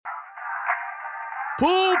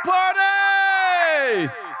Pool party!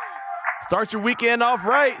 Start your weekend off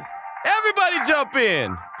right. Everybody jump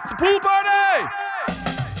in. It's a pool party!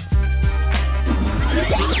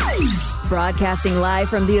 Broadcasting live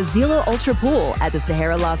from the Azilo Ultra Pool at the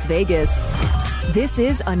Sahara, Las Vegas. This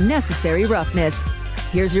is Unnecessary Roughness.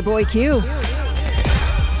 Here's your boy Q.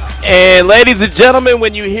 And ladies and gentlemen,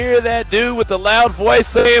 when you hear that dude with the loud voice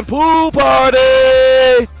saying pool party,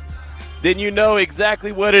 then you know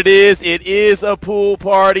exactly what it is. It is a pool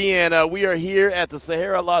party, and we are here at the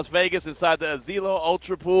Sahara, Las Vegas, inside the Azilo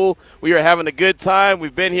Ultra Pool. We are having a good time.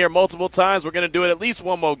 We've been here multiple times. We're going to do it at least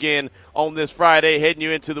one more again on this Friday, heading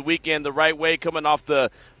you into the weekend the right way, coming off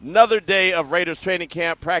another day of Raiders training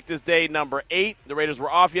camp, practice day number 8. The Raiders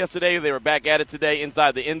were off yesterday. They were back at it today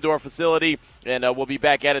inside the indoor facility, and we'll be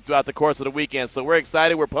back at it throughout the course of the weekend. So we're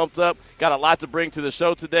excited. We're pumped up. Got a lot to bring to the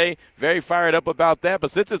show today. Very fired up about that.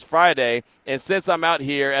 But since it's Friday, and since I'm out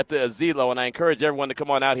here at the Azilo, and I encourage everyone to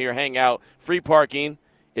come on out here, hang out, free parking.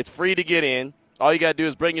 It's free to get in. All you got to do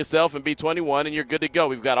is bring yourself and be 21, and you're good to go.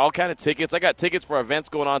 We've got all kind of tickets. I got tickets for events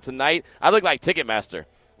going on tonight. I look like Ticketmaster.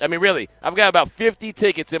 I mean, really, I've got about 50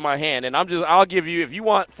 tickets in my hand, and I'll give you, if you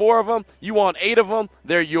want 4 of them, you want 8 of them,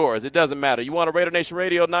 they're yours. It doesn't matter. You want a Raider Nation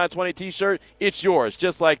Radio 920 T-shirt, it's yours,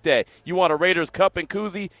 just like that. You want a Raiders cup and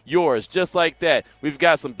koozie, yours, just like that. We've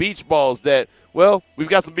got some beach balls so we'll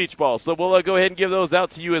go ahead and give those out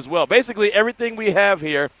to you as well. Basically, everything we have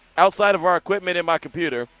here outside of our equipment and my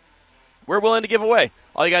computer, we're willing to give away.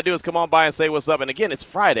 All you got to do is come on by and say what's up. And, again, it's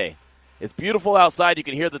Friday. It's beautiful outside. You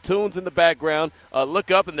can hear the tunes in the background.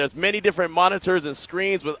 Look up, and there's many different monitors and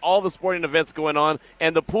screens with all the sporting events going on.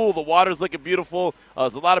 And the pool, the water's looking beautiful.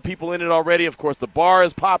 There's a lot of people in it already. Of course, the bar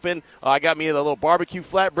is popping. I got me a little barbecue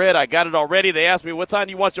flatbread. I got it already. They asked me, what time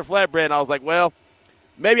do you want your flatbread? And I was like, well,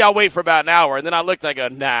 maybe I'll wait for about an hour. And then I looked and I go,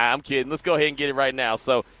 nah, I'm kidding. Let's go ahead and get it right now.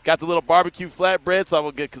 So got the little barbecue flatbread, so I'm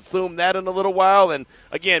going to consume that in a little while. And,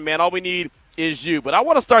 again, man, all we need is you. But I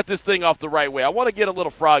want to start this thing off the right way. I want to get a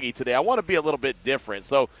little froggy today. I want to be a little bit different.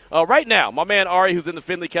 So right now, my man Ari, who's in the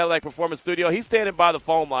Findlay Cadillac Performance Studio, he's standing by the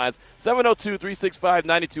phone lines,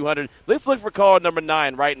 702-365-9200. Let's look for caller number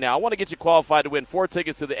 9 right now. I want to get you qualified to win 4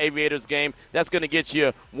 tickets to the Aviators game. That's going to get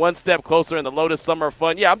you one step closer in the Lotus Summer of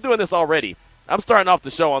Fun. Yeah, I'm doing this already. I'm starting off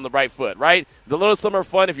the show on the right foot, right? The Lotus Summer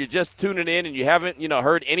Fun, if you're just tuning in and you haven't,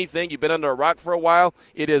 heard anything, you've been under a rock for a while,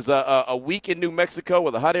 it is a week in New Mexico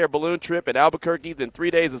with a hot air balloon trip in Albuquerque, then 3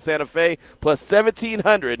 days in Santa Fe, plus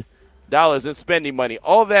 $1,700 in spending money.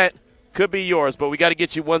 All that could be yours, but we got to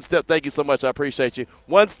get you one step. Thank you so much. I appreciate you.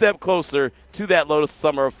 One step closer to that Lotus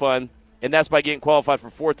Summer of Fun. And that's by getting qualified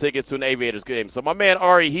for 4 tickets to an Aviators game. So my man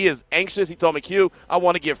Ari, he is anxious. He told me, Q, I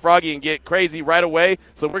want to get froggy and get crazy right away.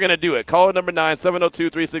 So we're going to do it. Caller number 9,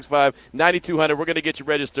 702-365-9200. We're going to get you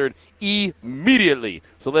registered immediately.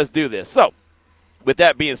 So let's do this. So with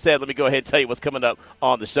that being said, let me go ahead and tell you what's coming up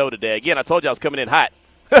on the show today. Again, I told you I was coming in hot.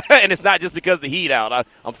 And it's not just because of the heat out.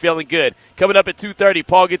 I'm feeling good. Coming up at 2:30,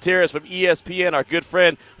 Paul Gutierrez from ESPN, our good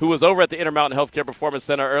friend who was over at the Intermountain Healthcare Performance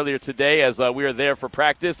Center earlier today as we were there for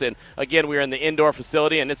practice. And, again, we were in the indoor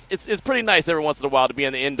facility. And it's pretty nice every once in a while to be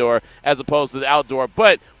in the indoor as opposed to the outdoor.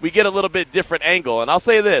 But we get a little bit different angle. And I'll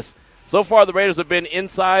say this. So far, the Raiders have been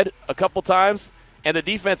inside a couple times, and the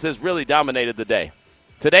defense has really dominated the day.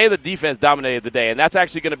 Today, the defense dominated the day, and that's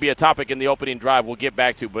actually going to be a topic in the opening drive we'll get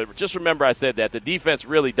back to. But just remember I said that. The defense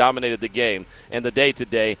really dominated the game and the day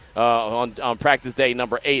today on practice day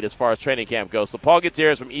number 8 as far as training camp goes. So Paul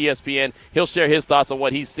Gutierrez from ESPN, he'll share his thoughts on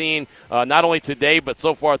what he's seen not only today but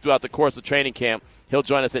so far throughout the course of training camp. He'll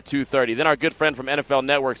join us at 2:30. Then our good friend from NFL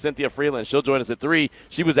Network, Cynthia Freeland, she'll join us at 3.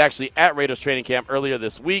 She was actually at Raiders training camp earlier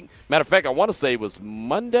this week. Matter of fact, I want to say it was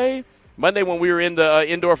Monday when we were in the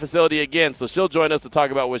indoor facility again. So she'll join us to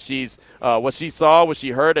talk about what she saw, what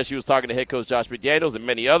she heard as she was talking to head coach Josh McDaniels and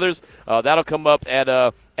many others. That'll come up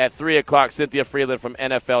at 3 o'clock. Cynthia Freeland from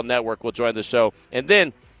NFL Network will join the show. And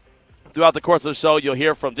then throughout the course of the show, you'll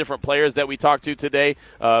hear from different players that we talked to today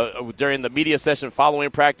during the media session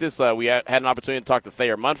following practice. We had an opportunity to talk to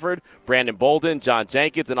Thayer Munford, Brandon Bolden, John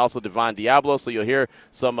Jenkins, and also Devon Diablo. So you'll hear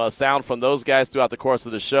some sound from those guys throughout the course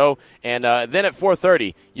of the show. And then at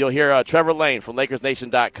 4:30, you'll hear Trevor Lane from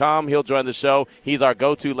LakersNation.com. He'll join the show. He's our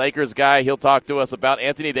go-to Lakers guy. He'll talk to us about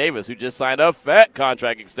Anthony Davis, who just signed a fat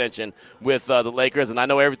contract extension with the Lakers. And I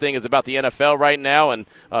know everything is about the NFL right now. And,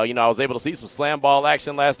 I was able to see some slam ball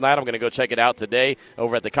action last night. I'm going to go check it out today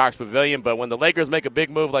over at the Cox Pavilion. But when the Lakers make a big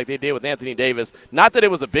move like they did with Anthony Davis, not that it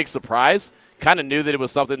was a big surprise, kind of knew that it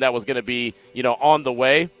was something that was going to be, on the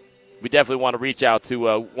way. We definitely want to reach out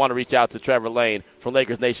to Trevor Lane from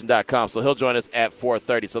LakersNation.com. So he'll join us at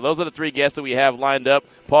 4:30. So those are the 3 guests that we have lined up.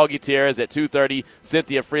 Paul Gutierrez at 2:30,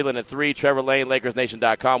 Cynthia Freeland at 3, Trevor Lane,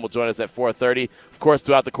 LakersNation.com will join us at 4:30. Of course,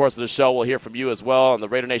 throughout the course of the show, we'll hear from you as well on the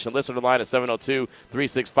Raider Nation listener line at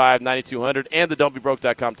 702-365-9200 and the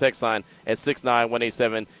don'tbebroke.com text line at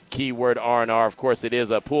 69187, keyword R&R. Of course, it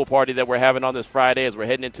is a pool party that we're having on this Friday as we're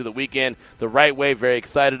heading into the weekend the right way. Very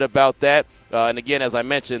excited about that. And again, as I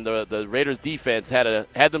mentioned, the Raiders defense had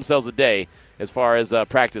themselves a day as far as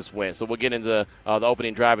practice went. So we'll get into the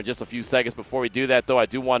opening drive in just a few seconds. Before we do that, though, I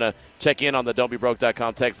do want to check in on the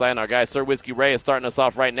don'tbebroke.com text line. Our guy, Sir Whiskey Ray, is starting us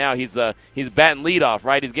off right now. He's batting leadoff,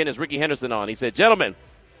 right? He's getting his Ricky Henderson on. He said, gentlemen,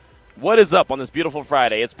 what is up on this beautiful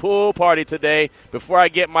Friday? It's pool party today. Before I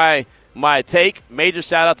get my take, major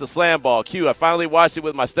shout-out to Slam Ball. Q, I finally watched it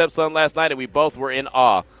with my stepson last night, and we both were in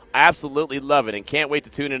awe. I absolutely love it and can't wait to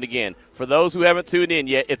tune in again. For those who haven't tuned in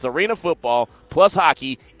yet, it's arena football plus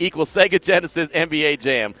hockey equals Sega Genesis NBA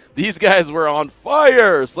Jam. These guys were on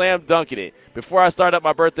fire, slam dunking it. Before I start up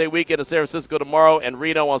my birthday weekend in San Francisco tomorrow and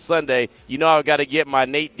Reno on Sunday, you know I've got to get my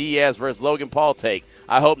Nate Diaz versus Logan Paul take.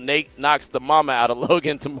 I hope Nate knocks the mama out of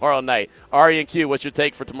Logan tomorrow night. Ari and Q, what's your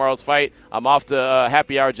take for tomorrow's fight? I'm off to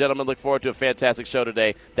happy hour, gentlemen. Look forward to a fantastic show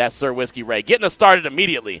today. That's Sir Whiskey Ray. Getting us started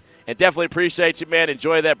immediately. And definitely appreciate you, man.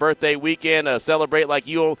 Enjoy that birthday weekend. Celebrate like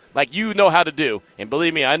you know how to do. And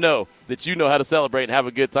believe me, I know that you know how to celebrate and have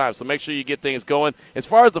a good time. So make sure you get things going. As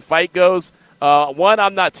far as the fight goes,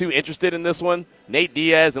 I'm not too interested in this one. Nate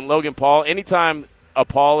Diaz and Logan Paul. Anytime a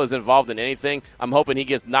Paul is involved in anything, I'm hoping he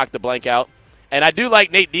gets knocked the blank out. And I do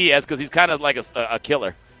like Nate Diaz because he's kind of like a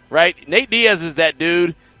killer, right? Nate Diaz is that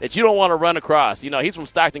dude that you don't want to run across. You know, he's from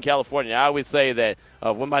Stockton, California. I always say that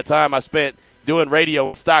when my time I spent doing radio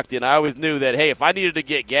in Stockton, I always knew that, hey, if I needed to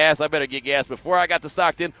get gas, I better get gas before I got to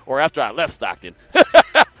Stockton or after I left Stockton.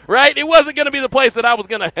 Right? It wasn't going to be the place that I was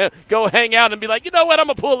going to go hang out and be like, you know what, I'm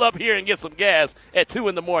going to pull up here and get some gas at 2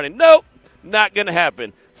 in the morning. Nope, not going to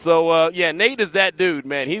happen. So, Nate is that dude,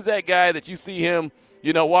 man. He's that guy that you see him,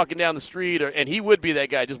 walking down the street, and he would be that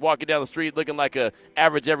guy just walking down the street looking like a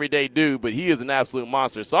average everyday dude, but he is an absolute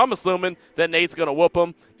monster. So I'm assuming that Nate's going to whoop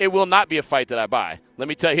him. It will not be a fight that I buy. Let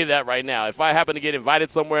me tell you that right now. If I happen to get invited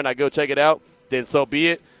somewhere and I go check it out, then so be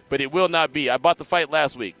it. But it will not be. I bought the fight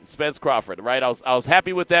last week, Spence Crawford, right? I was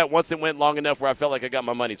happy with that once it went long enough where I felt like I got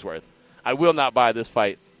my money's worth. I will not buy this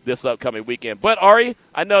fight this upcoming weekend. But, Ari,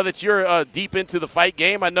 I know that you're deep into the fight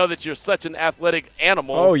game. I know that you're such an athletic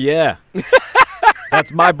animal. Oh, yeah.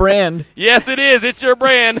 That's my brand. Yes, it is. It's your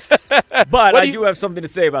brand. But I do have something to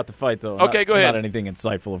say about the fight, though. Okay, go ahead. Not anything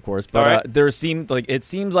insightful, of course. But it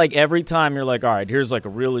seems like every time you're like, all right, here's like a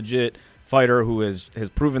real legit fighter who has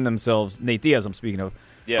proven themselves. Nate Diaz, I'm speaking of.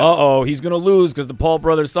 Yeah. He's going to lose because the Paul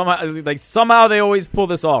brothers somehow they always pull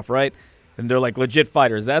this off, right? And they're like legit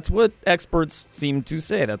fighters. That's what experts seem to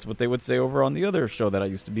say. That's what they would say over on the other show that I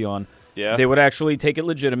used to be on. Yeah. They would actually take it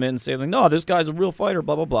legitimate and say, like, no, this guy's a real fighter,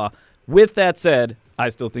 blah, blah, blah. With that said, I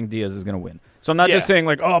still think Diaz is going to win. So I'm not just saying,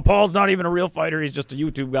 like, Paul's not even a real fighter. He's just a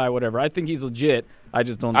YouTube guy, whatever. I think he's legit. I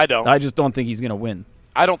just don't think he's going to win.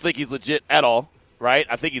 I don't think he's legit at all, right?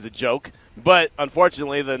 I think he's a joke. But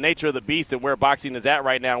unfortunately, the nature of the beast and where boxing is at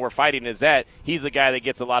right now and where fighting is at, he's a guy that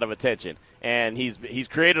gets a lot of attention. And he's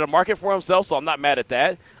created a market for himself, so I'm not mad at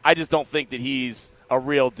that. I just don't think that he's a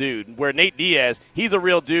real dude. Where Nate Diaz, he's a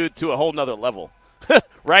real dude to a whole nother level.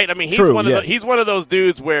 Right? I mean, he's one of those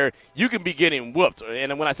dudes where you can be getting whooped.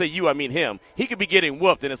 And when I say you, I mean him. He could be getting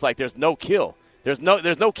whooped, and it's like there's no kill. There's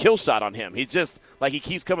no kill shot on him. He's just like he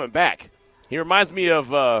keeps coming back. He reminds me of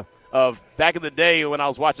back in the day when I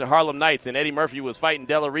was watching Harlem Nights and Eddie Murphy was fighting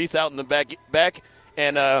Della Reese out in the back,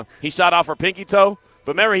 and he shot off her pinky toe.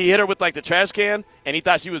 But remember, he hit her with like the trash can, and he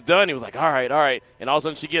thought she was done. He was like, all right. And all of a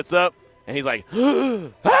sudden she gets up, and he's like,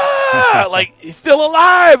 ah! Like, he's still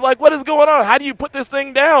alive. Like, what is going on? How do you put this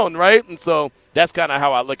thing down, right? And so that's kind of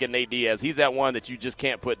how I look at Nate Diaz. He's that one that you just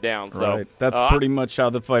can't put down. So right. That's pretty much how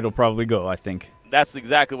the fight will probably go, I think. That's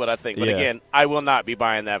exactly what I think. But, again, I will not be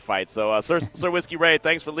buying that fight. So, Sir Whiskey Ray,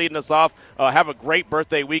 thanks for leading us off. Have a great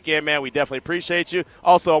birthday weekend, man. We definitely appreciate you.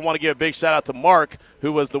 Also, I want to give a big shout-out to Mark,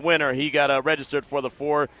 who was the winner. He got registered for the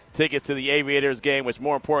 4 tickets to the Aviators game, which,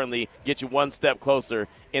 more importantly, get you one step closer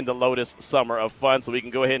in the Lotus Summer of Fun. So we can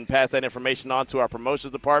go ahead and pass that information on to our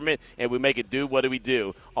promotions department, and we make it do what do we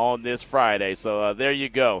do on this Friday. So there you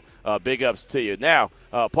go. Big ups to you. Now,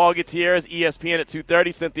 Paul Gutierrez, ESPN at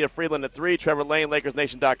 2:30, Cynthia Freeland at 3, Trevor Lane,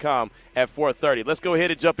 LakersNation.com at 4:30. Let's go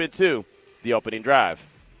ahead and jump into the opening drive.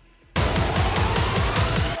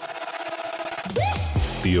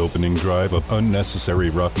 The opening drive of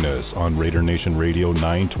Unnecessary Roughness on Raider Nation Radio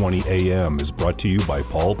 920 AM is brought to you by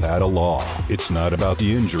Paul Pata Law. It's not about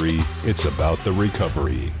the injury, it's about the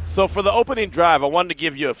recovery. So for the opening drive, I wanted to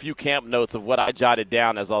give you a few camp notes of what I jotted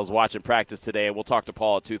down as I was watching practice today, and we'll talk to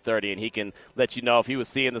Paul at 2:30, and he can let you know if he was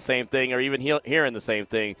seeing the same thing or even hearing the same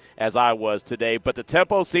thing as I was today. But the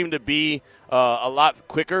tempo seemed to be a lot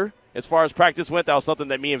quicker. As far as practice went, that was something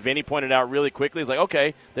that me and Vinny pointed out really quickly. It's like,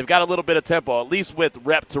 okay, they've got a little bit of tempo, at least with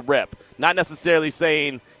rep to rep. Not necessarily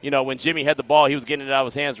saying, when Jimmy had the ball, he was getting it out of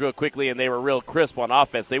his hands real quickly and they were real crisp on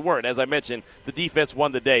offense. They weren't. As I mentioned, the defense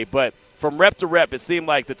won the day. But from rep to rep, it seemed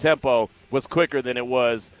like the tempo was quicker than it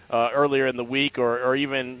was earlier in the week or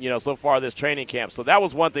even, so far this training camp. So that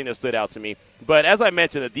was one thing that stood out to me. But as I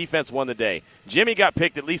mentioned, the defense won the day. Jimmy got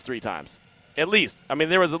picked at least 3 times. At least. I mean,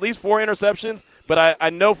 there was at least 4 interceptions, but I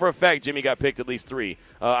know for a fact Jimmy got picked at least 3.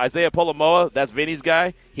 Isaiah Polomoa, that's Vinny's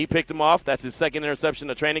guy. He picked him off. That's his second interception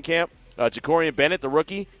of training camp. Jacorian Bennett, the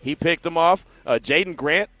rookie, he picked him off. Jaden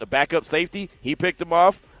Grant, the backup safety, he picked him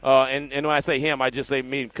off. And when I say him, I just say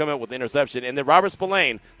me coming up with the interception. And then Robert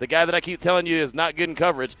Spillane, the guy that I keep telling you is not good in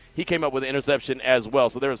coverage, he came up with the interception as well.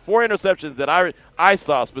 So there was 4 interceptions that I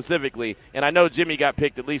saw specifically, and I know Jimmy got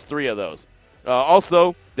picked at least 3 of those.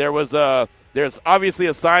 Also, there's obviously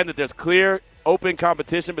a sign that there's clear, open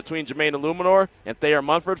competition between Jermaine Illuminor and Thayer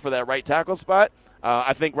Munford for that right tackle spot.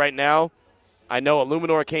 I think right now, I know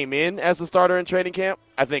Illuminor came in as a starter in training camp.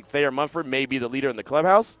 I think Thayer Munford may be the leader in the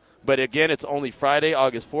clubhouse. But, again, it's only Friday,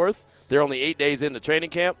 August 4th. They're only 8 days into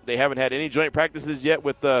training camp. They haven't had any joint practices yet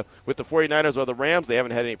with the 49ers or the Rams. They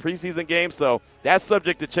haven't had any preseason games. So that's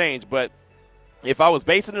subject to change. But if I was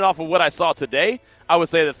basing it off of what I saw today, I would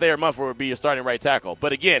say that Thayer Munford would be your starting right tackle.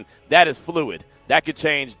 But, again, that is fluid. That could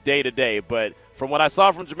change day to day. But from what I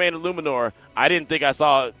saw from Jermaine Illuminor, I didn't think I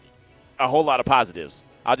saw a whole lot of positives.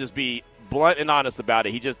 I'll just be blunt and honest about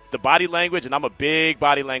it. The body language, and I'm a big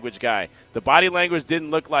body language guy. The body language didn't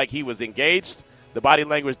look like he was engaged. The body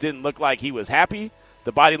language didn't look like he was happy.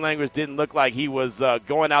 The body language didn't look like he was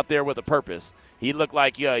going out there with a purpose. He looked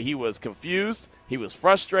like he was confused. He was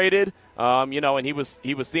frustrated. And he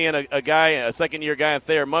was seeing a second-year guy in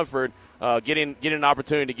Thayer Munford getting an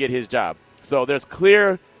opportunity to get his job. So there's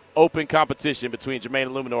clear, open competition between Jermaine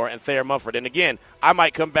Illuminor and Thayer Munford. And again, I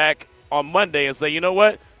might come back on Monday and say, you know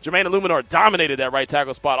what? Jermaine Illuminor dominated that right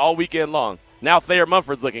tackle spot all weekend long. Now Thayer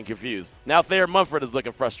Munford's looking confused. Now Thayer Munford is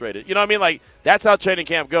looking frustrated. You know what I mean? Like, that's how training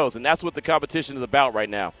camp goes, and that's what the competition is about right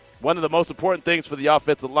now. One of the most important things for the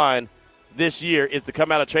offensive line this year is to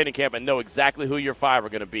come out of training camp and know exactly who your 5 are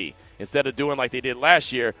going to be, instead of doing like they did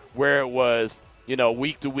last year where it was,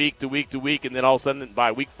 week to week to week to week, and then all of a sudden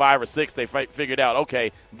by week 5 or 6 they figured out,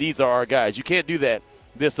 okay, these are our guys. You can't do that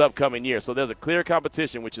this upcoming year. So there's a clear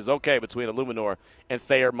competition, which is okay, between Illuminor and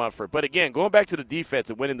Thayer Munford. But again, going back to the defense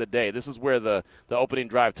and winning the day, this is where the opening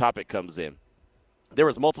drive topic comes in. There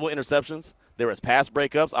was multiple interceptions. There was pass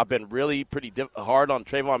breakups. I've been really pretty hard on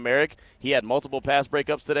Trayvon Merrick. He had multiple pass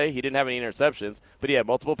breakups today. He didn't have any interceptions, but he had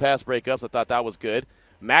multiple pass breakups. I thought that was good.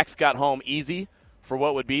 Max got home easy for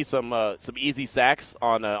what would be some easy sacks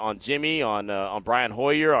on Jimmy, on Brian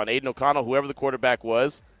Hoyer, on Aiden O'Connell, whoever the quarterback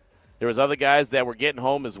was. There was other guys that were getting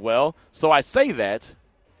home as well. So I say that,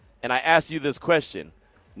 and I ask you this question.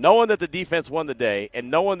 Knowing that the defense won the day and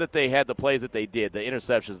knowing that they had the plays that they did, the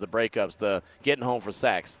interceptions, the breakups, the getting home for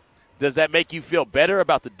sacks, does that make you feel better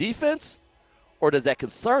about the defense, or does that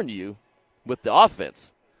concern you with the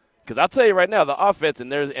offense? Because I'll tell you right now, the offense, and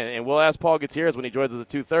we'll ask Paul Gutierrez when he joins us at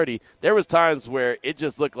 2:30, there was times where it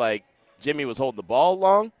just looked like Jimmy was holding the ball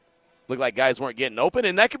long. Looked like guys weren't getting open,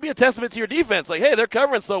 and that could be a testament to your defense. Like, hey, they're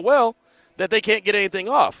covering so well that they can't get anything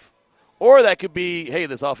off. Or that could be, hey,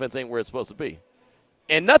 this offense ain't where it's supposed to be.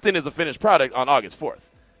 And nothing is a finished product on August 4th.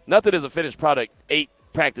 Nothing is a finished product 8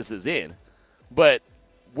 practices in. But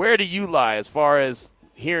where do you lie as far as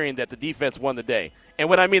hearing that the defense won the day? And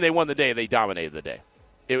when I mean they won the day, they dominated the day.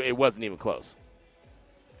 It wasn't even close.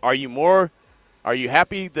 Are you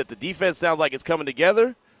happy that the defense sounds like it's coming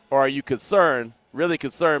together, or are you really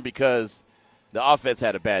concerned because the offense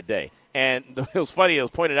had a bad day? And it was funny, it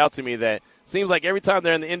was pointed out to me that it seems like every time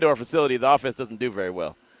they're in the indoor facility, the offense doesn't do very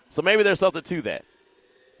well. So maybe there's something to that.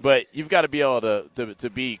 But you've got to be able to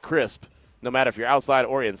be crisp, no matter if you're outside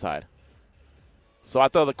or inside. So I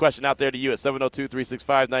throw the question out there to you at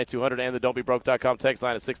 702-365-9200 and the don'tbebroke.com text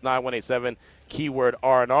line at 69187, keyword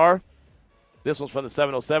R&R. This one's from the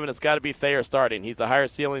 707. It's got to be Thayer starting. He's the higher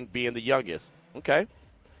ceiling, being the youngest. Okay.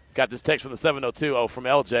 Got this text from the 702, from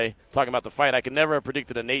LJ, talking about the fight. I could never have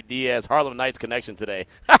predicted a Nate Diaz Harlem Knights connection today.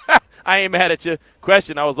 I ain't mad at you.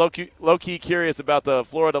 Question, I was low-key curious about the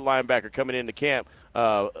Florida linebacker coming into camp,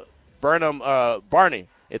 Barney.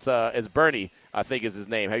 It's Bernie, I think is his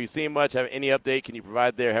name. Have you seen much? Have any update? Can you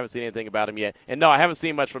provide there? Haven't seen anything about him yet. And no, I haven't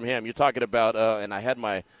seen much from him. You're talking about, and I had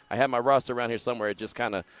my roster around here somewhere. It just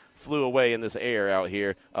kind of flew away in this air out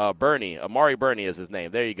here. Bernie, Amari Bernie is his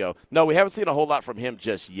name. There you go. No, we haven't seen a whole lot from him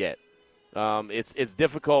just yet. It's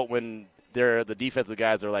difficult when the defensive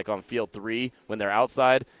guys are like on field 3 when they're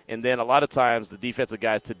outside, and then a lot of times the defensive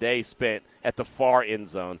guys today spent at the far end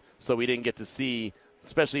zone, so we didn't get to see,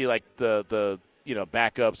 especially like the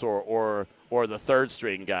backups or the third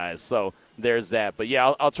string guys. So there's that. But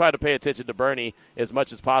yeah, I'll try to pay attention to Bernie as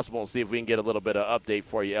much as possible and see if we can get a little bit of update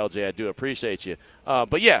for you, LJ. I do appreciate you.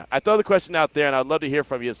 But yeah, I throw the question out there, and I'd love to hear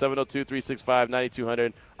from you.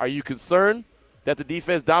 702-365-9200. Are you concerned that the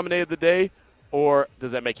defense dominated the day, or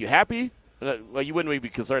does that make you happy? Well, you wouldn't really be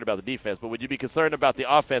concerned about the defense, but would you be concerned about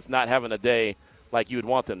the offense not having a day like you would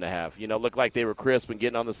want them to have? Look like they were crisp and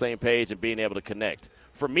getting on the same page and being able to connect.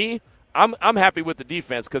 For me, I'm happy with the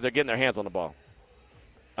defense because they're getting their hands on the ball.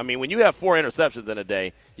 I mean, when you have 4 interceptions in a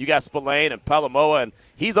day, you got Spillane and Palomoa, and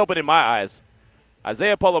he's opening my eyes.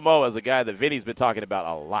 Isaiah Palomoa is a guy that Vinny's been talking about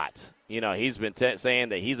a lot. He's been saying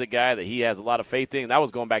that he's a guy that he has a lot of faith in. That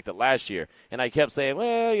was going back to last year. And I kept saying,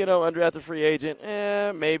 well, undrafted free agent,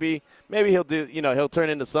 maybe he'll do, he'll turn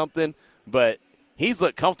into something. But he's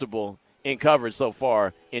looked comfortable in coverage so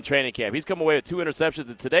far in training camp. He's come away with 2 interceptions.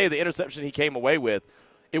 And today, the interception he came away with,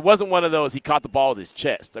 it wasn't one of those he caught the ball with his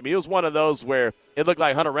chest. I mean, it was one of those where it looked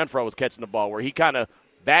like Hunter Renfrow was catching the ball, where he kind of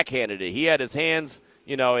backhanded it. He had his hands,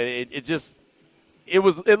 it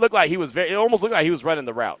looked like it almost looked like he was running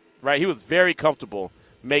the route. Right, he was very comfortable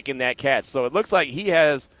making that catch. So it looks like he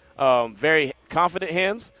has very confident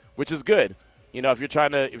hands, which is good. If you're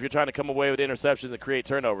trying to come away with interceptions and create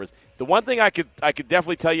turnovers. The one thing I could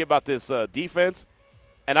definitely tell you about this defense,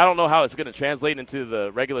 and I don't know how it's going to translate into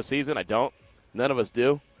the regular season. I don't. None of us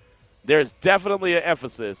do. There's definitely an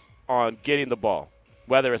emphasis on getting the ball,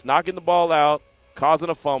 whether it's knocking the ball out,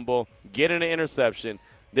 causing a fumble, getting an interception.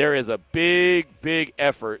 There is a big, big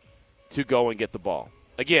effort to go and get the ball.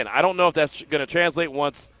 Again, I don't know if that's going to translate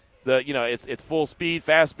once it's full speed,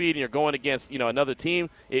 fast speed, and you're going against another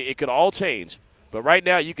team. It could all change. But right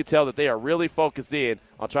now, you could tell that they are really focused in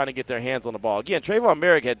on trying to get their hands on the ball. Again, Trayvon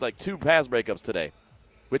Merrick had like 2 pass breakups today,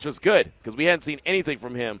 which was good because we hadn't seen anything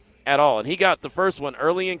from him at all. And he got the first one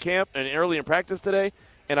early in camp and early in practice today.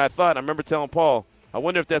 And I remember telling Paul, I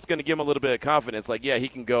wonder if that's going to give him a little bit of confidence. Like, yeah, he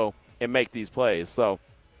can go and make these plays. So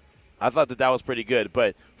I thought that was pretty good.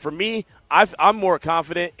 But for me, I'm more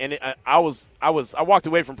confident, and I walked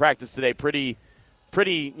away from practice today pretty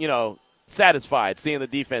satisfied seeing the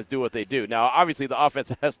defense do what they do. Now, obviously, the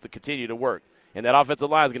offense has to continue to work, and that offensive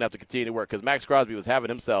line is going to have to continue to work because Max Crosby was having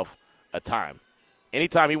himself a time.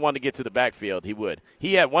 Anytime he wanted to get to the backfield, he would.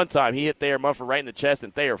 He had one time he hit Thayer Mumford right in the chest,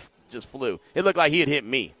 and Thayer just flew. It looked like he had hit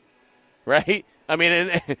me, right? I mean,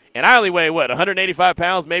 and I only weigh, 185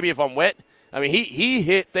 pounds maybe if I'm wet. I mean, he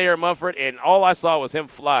hit Thayer Mumford, and all I saw was him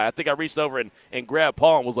fly. I think I reached over and grabbed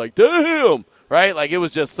Paul and was like, damn, right? Like, it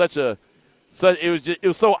was just it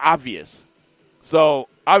was so obvious. So,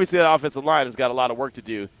 obviously, that offensive line has got a lot of work to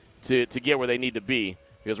do to get where they need to be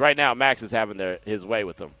because right now Max is having his way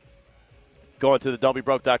with them. Going to the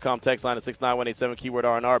don'tbebroke.com text line at 69187, keyword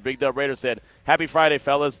R&R. Big Dub Raider said, happy Friday,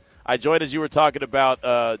 fellas. I joined as you were talking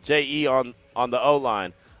about J.E. on the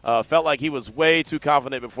O-line. Felt like he was way too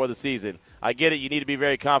confident before the season. I get it, you need to be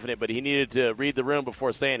very confident, but he needed to read the room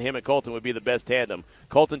before saying him and Colton would be the best tandem.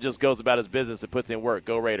 Colton just goes about his business and puts in work.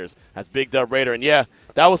 Go Raiders. That's Big Dub Raider. And, yeah,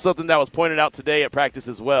 that was something that was pointed out today at practice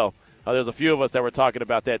as well. There's a few of us that were talking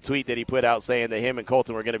about that tweet that he put out saying that him and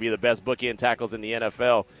Colton were going to be the best bookend tackles in the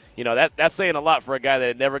NFL. That's saying a lot for a guy that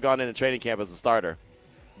had never gone into training camp as a starter.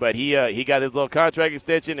 But he got his little contract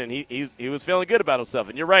extension, and he was feeling good about himself.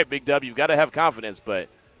 And you're right, Big W, you've got to have confidence. But,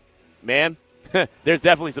 man, there's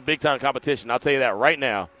definitely some big-time competition. I'll tell you that right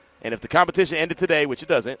now. And if the competition ended today, which it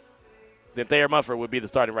doesn't, then Thayer Mumford would be the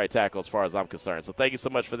starting right tackle as far as I'm concerned. So thank you so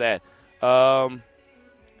much for that.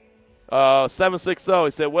 760,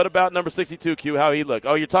 he said, what about number 62, Q, how he looked?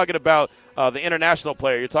 Oh, you're talking about the international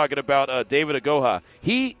player. You're talking about David Agoha.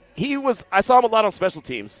 He was – I saw him a lot on special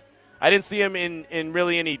teams. I didn't see him in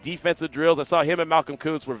really any defensive drills. I saw him and Malcolm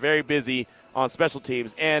Kuntz were very busy on special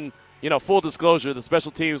teams. And, full disclosure, the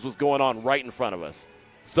special teams was going on right in front of us.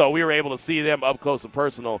 So we were able to see them up close and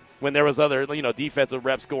personal when there was other, defensive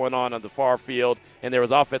reps going on the far field, and there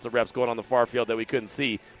was offensive reps going on the far field that we couldn't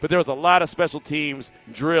see. But there was a lot of special teams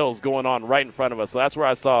drills going on right in front of us. So that's where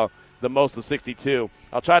I saw the most of 62.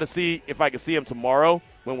 I'll try to see if I can see him tomorrow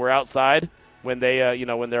when we're outside, when they,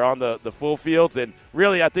 when they're on the full fields. And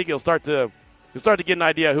really, I think he'll start to you start to get an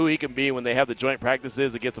idea of who he can be when they have the joint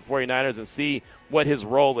practices against the 49ers and see what his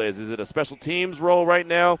role is. Is it a special teams role right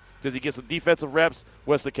now? Does he get some defensive reps?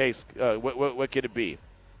 What's the case? What could it be?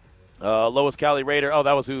 Lois Cali Raider. Oh,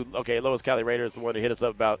 that was who. Okay, Lois Cali Raider is the one who hit us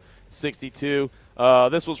up about 62.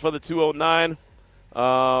 This was for the 209.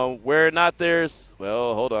 Where not there's.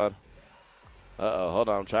 Well, hold on. Hold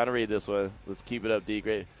on. I'm trying to read this one. Let's keep it up, D.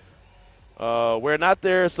 Great. We're not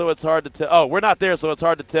there, so it's hard to tell. Oh, we're not there, so it's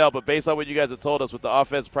hard to tell. But based on what you guys have told us with the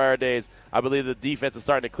offense prior days, I believe the defense is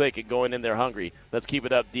starting to click and going in there hungry. Let's keep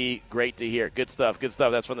it up, D. Great to hear. Good stuff. Good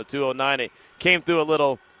stuff. That's from the 209. It came through a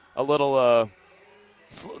little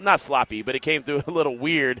not sloppy, but it came through a little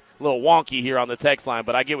weird, a little wonky here on the text line.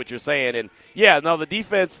 But I get what you're saying. And, yeah, no, the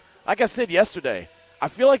defense, like I said yesterday, I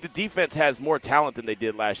feel like the defense has more talent than they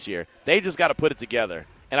did last year. They just got to put it together.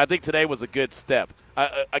 And I think today was a good step.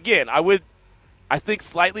 Again, I think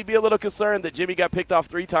slightly be a little concerned that Jimmy got picked off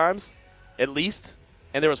 3 times, at least,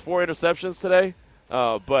 and there was 4 interceptions today.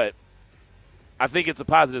 But I think it's a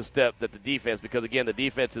positive step that the defense, because, again, the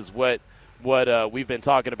defense is what we've been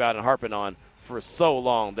talking about and harping on for so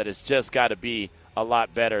long, that it's just got to be a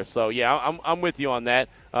lot better. So, yeah, I'm with you on that.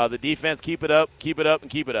 The defense, keep it up, and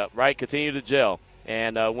keep it up, right? Continue to gel.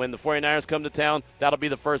 And when the 49ers come to town, that'll be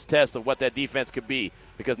the first test of what that defense could be,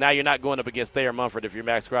 because now you're not going up against Thayer Munford if you're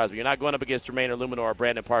Max Crosby. You're not going up against Jermaine Illuminor or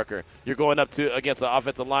Brandon Parker. You're going up against an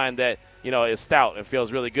offensive line that, is stout and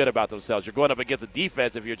feels really good about themselves. You're going up against a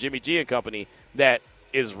defense, if you're Jimmy G and company, that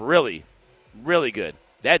is really, really good.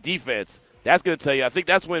 That defense, that's going to tell you. I think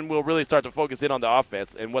that's when we'll really start to focus in on the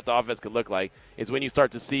offense and what the offense could look like, is when you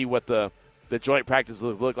start to see what the joint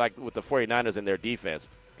practices look like with the 49ers and their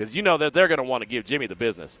defense. Because that they're going to want to give Jimmy the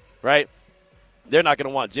business, right? They're not going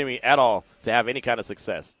to want Jimmy at all to have any kind of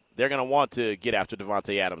success. They're going to want to get after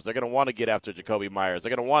Devontae Adams. They're going to want to get after Jacoby Myers. They're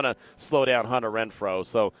going to want to slow down Hunter Renfrow.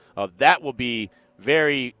 So that will be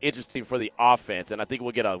very interesting for the offense, and I think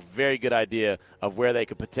we'll get a very good idea of where they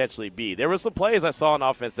could potentially be. There were some plays I saw on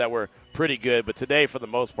offense that were pretty good, but today, for the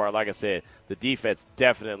most part, like I said, the defense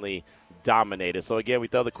definitely dominated. So, again, we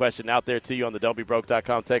throw the question out there to you on the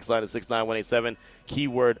don'tbebroke.com text line at 69187,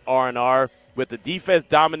 keyword R&R. With the defense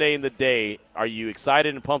dominating the day, are you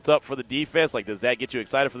excited and pumped up for the defense? Like, does that get you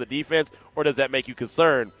excited for the defense, or does that make you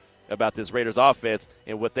concerned about this Raiders offense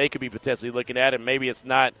and what they could be potentially looking at? And maybe it's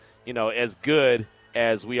not, as good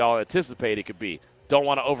as we all anticipate it could be. Don't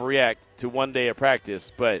want to overreact to one day of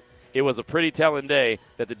practice, but it was a pretty telling day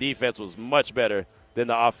that the defense was much better than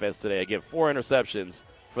the offense today. Again, 4 interceptions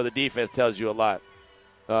for the defense tells you a lot.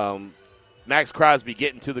 Max Crosby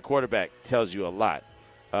getting to the quarterback tells you a lot.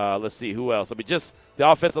 Let's see, who else? Just the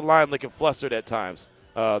offensive line looking flustered at times.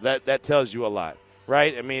 That tells you a lot,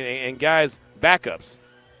 right? And guys, backups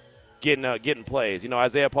getting plays.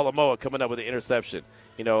 Isaiah Palomoa coming up with an interception.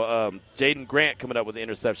 Jaden Grant coming up with an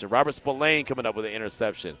interception. Robert Spillane coming up with an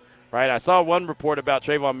interception, right? I saw one report about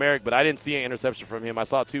Trayvon Merrick, but I didn't see an interception from him. I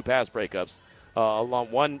saw 2 pass breakups,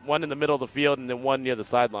 along one in the middle of the field and then one near the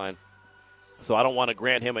sideline. So I don't want to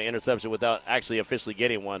grant him an interception without actually officially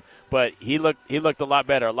getting one. But he looked a lot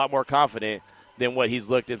better, a lot more confident than what he's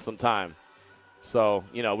looked in some time. So,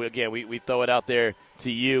 we throw it out there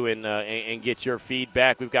to you and get your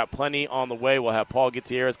feedback. We've got plenty on the way. We'll have Paul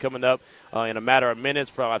Gutierrez coming up in a matter of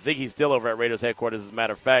minutes I think he's still over at Raiders headquarters, as a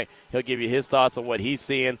matter of fact. He'll give you his thoughts on what he's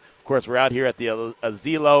seeing. Of course, we're out here at the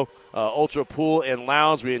Azilo Ultra Pool and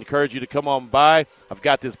Lounge. We encourage you to come on by. I've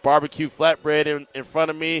got this barbecue flatbread in front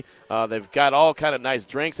of me. They've got all kind of nice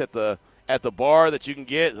drinks at the bar that you can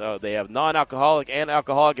get. They have non-alcoholic and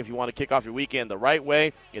alcoholic if you want to kick off your weekend the right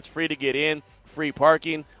way. It's free to get in, free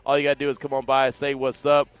parking. All you got to do is come on by, say what's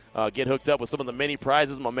up, get hooked up with some of the mini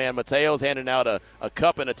prizes. My man Mateo's handing out a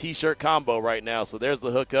cup and a T-shirt combo right now, so there's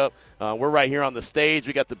the hookup. We're right here on the stage.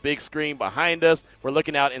 We got the big screen behind us. We're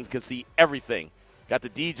looking out and can see everything. Got the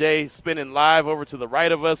DJ spinning live over to the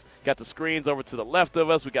right of us. Got the screens over to the left of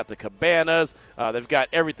us. We got the cabanas. They've got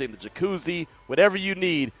everything, the jacuzzi, whatever you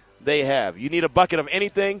need. They have. You need a bucket of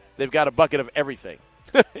anything, they've got a bucket of everything.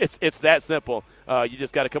 It's that simple. You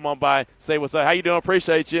just got to come on by, say what's up. How you doing?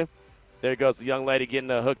 Appreciate you. There goes the young lady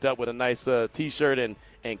getting hooked up with a nice T-shirt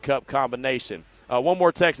and cup combination. One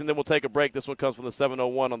more text, and then we'll take a break. This one comes from the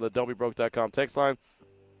 701 on the don'tbebroke.com text line.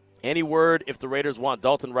 Any word if the Raiders want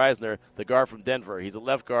Dalton Reisner, the guard from Denver? He's a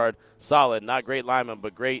left guard, solid, not great lineman,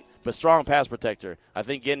 but strong pass protector. I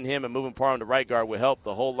think getting him and moving Parham to right guard will help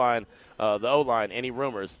the whole line, the O-line. Any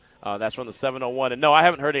rumors? That's from the 701. And no, I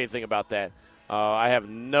haven't heard anything about that. I have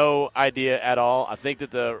no idea at all. I think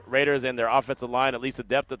that the Raiders and their offensive line, at least the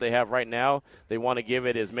depth that they have right now, they want to give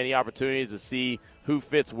it as many opportunities to see who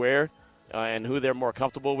fits where. and who they're more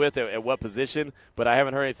comfortable with at what position. But I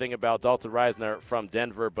haven't heard anything about Dalton Reisner from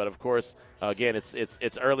Denver. But, of course, again,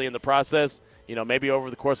 it's early in the process. Maybe over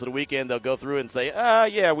the course of the weekend they'll go through and say,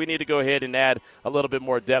 yeah, we need to go ahead and add a little bit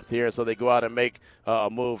more depth here, so they go out and make a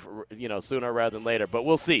move, sooner rather than later. But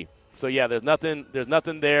we'll see. So, yeah, there's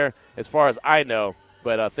nothing there as far as I know.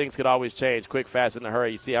 But things could always change quick, fast, in a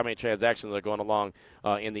hurry. You see how many transactions are going along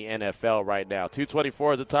in the NFL right now.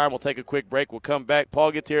 2:24 is the time. We'll take a quick break. We'll come back.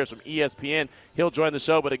 Paul Gutierrez from ESPN. He'll join the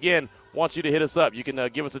show. But, again, want you to hit us up. You can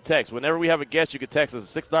give us a text. Whenever we have a guest, you can text us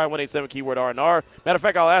 69187 keyword R&R. Matter of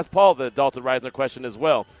fact, I'll ask Paul the Dalton Reisner question as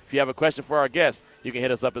well. If you have a question for our guest, you can hit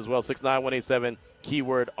us up as well, 69187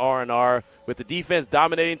 keyword R&R. With the defense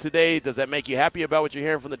dominating today, does that make you happy about what you're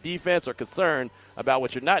hearing from the defense or concerned about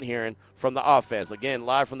what you're not hearing from the offense? Again,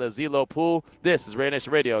 live from the Zillow pool, this is Raider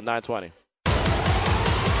Nation Radio 920.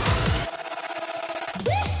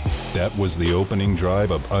 That was the opening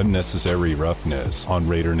drive of Unnecessary Roughness on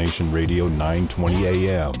Raider Nation Radio 920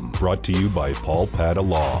 AM. Brought to you by Paul Pata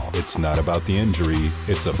Law. It's not about the injury,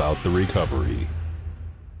 it's about the recovery.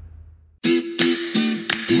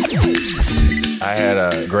 I had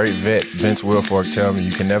a great vet, Vince Wilfork, tell me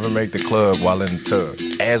you can never make the club while in the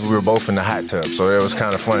tub, as we were both in the hot tub, so it was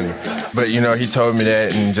kind of funny. But, he told me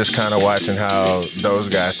that, and just kind of watching how those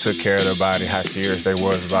guys took care of their body, how serious they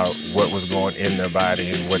was about what was going in their body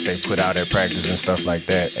and what they put out at practice and stuff like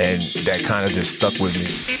that, and that kind of just stuck with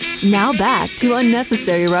me. Now back to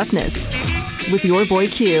Unnecessary Roughness with your boy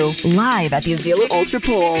Q, live at the Zillow Ultra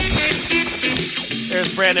Pool.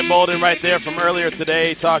 There's Brandon Bolden right there from earlier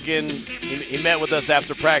today talking. He met with us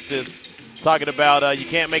after practice talking about you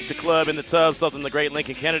can't make the club in the tub, something the great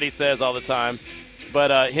Lincoln Kennedy says all the time.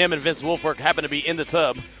 But him and Vince Wilfork happened to be in the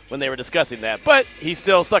tub when they were discussing that. But he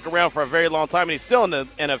still stuck around for a very long time, and he's still in the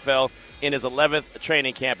NFL in his 11th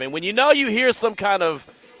training camp. And when you hear some kind of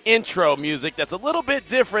intro music that's a little bit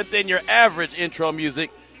different than your average intro music,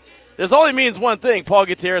 this only means one thing. Paul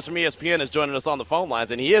Gutierrez from ESPN is joining us on the phone lines,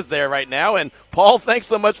 and he is there right now. And, Paul, thanks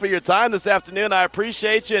so much for your time this afternoon. I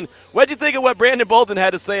appreciate you. And what did you think of what Brandon Bolden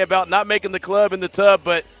had to say about not making the club in the tub,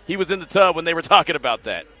 but he was in the tub when they were talking about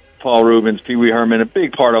that? Paul Rubens, Pee Wee Herman, a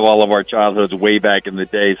big part of all of our childhoods way back in the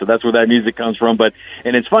day. So that's where that music comes from.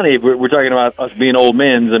 And it's funny, if we're talking about us being old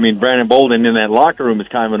men. I mean, Brandon Bolden in that locker room is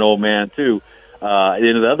kind of an old man, too.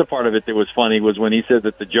 And the other part of it that was funny was when he said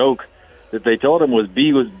that the joke that they told him was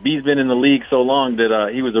B's been in the league so long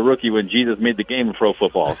that he was a rookie when Jesus made the game of pro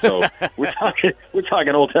football. So we're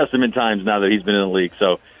talking Old Testament times now that he's been in the league.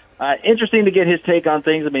 So interesting to get his take on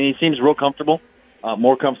things. I mean, he seems real comfortable,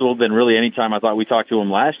 more comfortable than really any time I thought we talked to him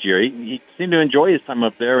last year. He seemed to enjoy his time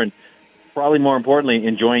up there, and probably more importantly,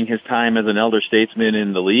 enjoying his time as an elder statesman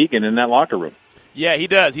in the league and in that locker room. Yeah, he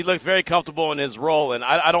does. He looks very comfortable in his role, and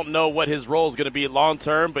I don't know what his role is going to be long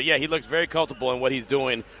term, but, yeah, he looks very comfortable in what he's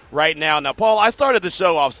doing right now. Now, Paul, I started the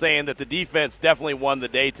show off saying that the defense definitely won the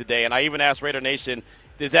day today, and I even asked Raider Nation,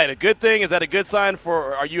 is that a good thing? Is that a good sign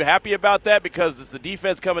are you happy about that because it's the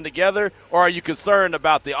defense coming together, or are you concerned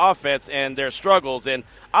about the offense and their struggles? And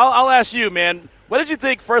I'll ask you, man, what did you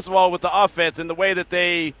think, first of all, with the offense and the way that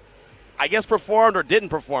they, I guess, performed or didn't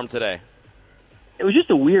perform today? It was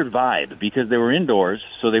just a weird vibe because they were indoors,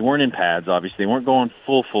 so they weren't in pads, obviously. They weren't going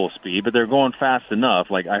full speed, but they're going fast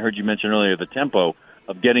enough. Like I heard you mention earlier, the tempo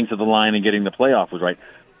of getting to the line and getting the playoff was right.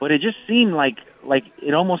 But it just seemed like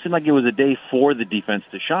it almost seemed like it was a day for the defense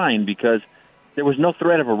to shine because there was no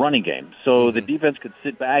threat of a running game. So the defense could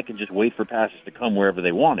sit back and just wait for passes to come wherever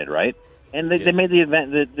they wanted, right? And they made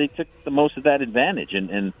they took the most of that advantage.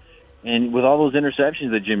 And with all those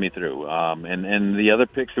interceptions that Jimmy threw, and the other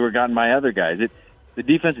picks that were gotten by other guys, the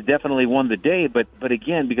defense definitely won the day, but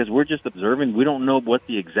again, because we're just observing, we don't know what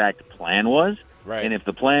the exact plan was. Right. And if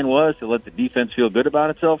the plan was to let the defense feel good about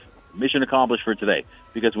itself, mission accomplished for today.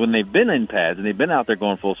 Because when they've been in pads and they've been out there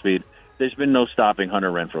going full speed, there's been no stopping Hunter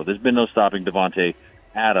Renfrow. There's been no stopping Devontae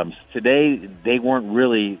Adams. Today, they weren't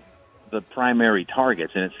really the primary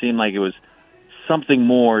targets, and it seemed like it was something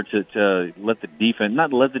more to let the defense,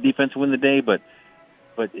 not let the defense win the day, but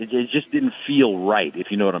it just didn't feel right, if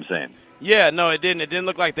you know what I'm saying. Yeah, no, it didn't. It didn't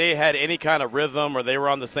look like they had any kind of rhythm or they were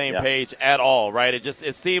on the same page at all, right? It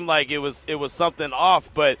seemed like it was something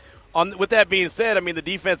off. But with that being said, I mean, the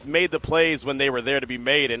defense made the plays when they were there to be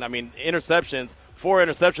made. And, I mean, 4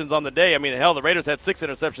 interceptions on the day. I mean, hell, the Raiders had 6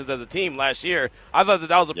 interceptions as a team last year. I thought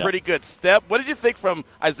that was a pretty good step. What did you think from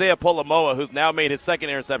Isaiah Polomoa, who's now made his 2nd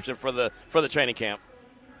interception for the training camp?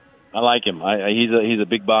 I like him. He's a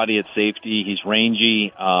big body at safety. He's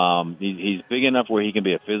rangy. He's big enough where he can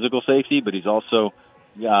be a physical safety, but he's also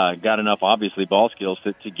got enough, obviously, ball skills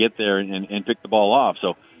to get there and pick the ball off.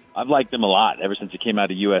 So I've liked him a lot ever since he came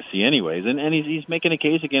out of USC anyways. And he's making a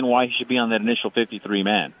case again why he should be on that initial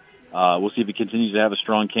 53-man. We'll see if he continues to have a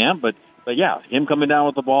strong camp. But yeah, him coming down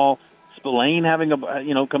with the ball, Spillane having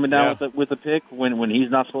coming down with a pick when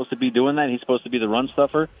he's not supposed to be doing that. He's supposed to be the run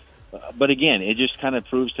stuffer. But again, it just kind of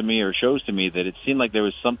proves to me or shows to me that it seemed like there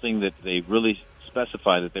was something that they really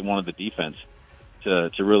specified that they wanted the defense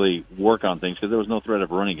to really work on things because there was no threat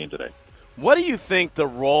of a running game today. What do you think the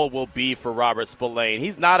role will be for Robert Spillane?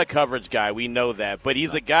 He's not a coverage guy. We know that. But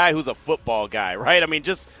he's a guy who's a football guy, right? I mean,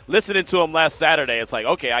 just listening to him last Saturday, it's like,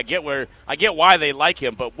 okay, I get why they like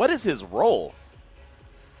him, but what is his role?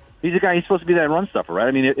 He's a guy, he's supposed to be that run stuffer, right?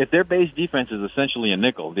 I mean, if their base defense is essentially a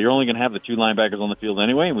nickel, they're only going to have the two linebackers on the field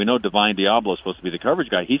anyway, and we know Divine Diablo is supposed to be the coverage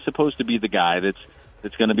guy. He's supposed to be the guy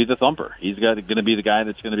that's going to be the thumper. He's going to be the guy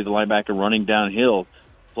that's going to be the linebacker running downhill,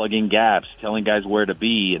 plugging gaps, telling guys where to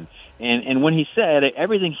be, and when he said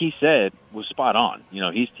everything he said was spot on. You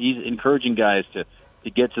know, he's encouraging guys to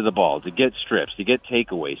get to the ball, to get strips, to get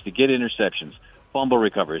takeaways, to get interceptions, fumble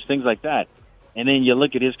recoveries, things like that. And then you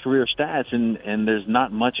look at his career stats, and there's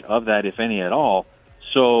not much of that, if any at all.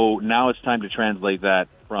 So now it's time to translate that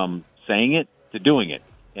from saying it to doing it.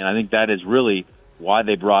 And I think that is really why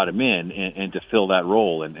they brought him in and to fill that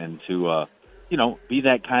role and to be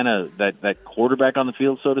that kind of that quarterback on the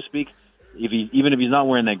field, so to speak. Even if he's not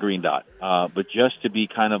wearing that green dot, but just to be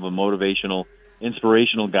kind of a motivational,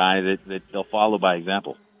 inspirational guy that they'll follow by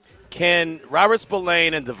example. Can Robert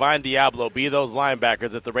Spillane and Divine Diablo be those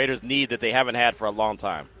linebackers that the Raiders need that they haven't had for a long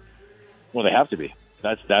time? Well, they have to be.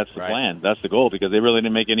 That's the plan. That's the goal because they really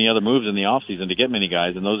didn't make any other moves in the offseason to get many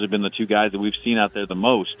guys, and those have been the two guys that we've seen out there the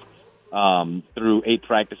most through 8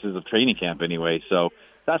 practices of training camp anyway. So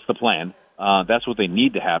that's the plan. That's what they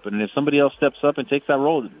need to happen. And if somebody else steps up and takes that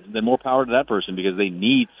role, then more power to that person because they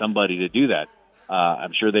need somebody to do that.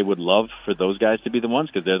 I'm sure they would love for those guys to be the ones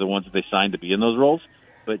because they're the ones that they signed to be in those roles.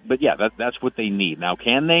 But yeah, that's what they need. Now,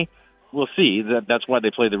 can they? We'll see. That's why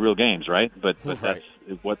they play the real games, right? But right.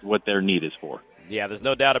 That's what their need is for. Yeah, there's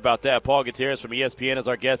no doubt about that. Paul Gutierrez from ESPN is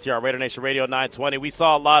our guest here on Raider Nation Radio 920. We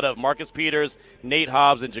saw a lot of Marcus Peters, Nate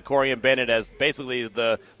Hobbs, and Jacorian Bennett as basically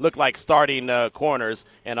the look like starting corners,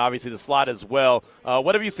 and obviously the slot as well.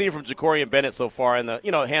 What have you seen from Jacorian Bennett so far in the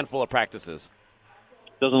handful of practices?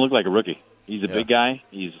 Doesn't look like a rookie. He's a big guy.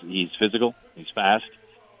 He's physical. He's fast.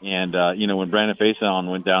 And, when Brandon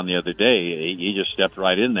Faison went down the other day, he just stepped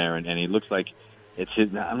right in there, and he looks like it's his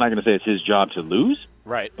 – I'm not going to say it's his job to lose.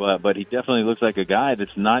 Right. But he definitely looks like a guy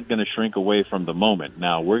that's not going to shrink away from the moment.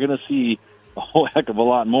 Now, we're going to see a whole heck of a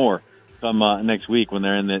lot more come next week when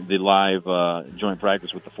they're in the live joint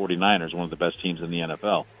practice with the 49ers, one of the best teams in the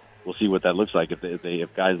NFL. We'll see what that looks like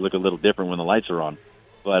if guys look a little different when the lights are on.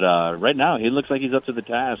 But right now, he looks like he's up to the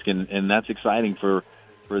task, and that's exciting for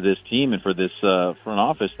this team and for this front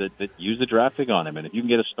office that use the draft pick on him. And if you can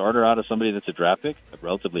get a starter out of somebody that's a draft pick, a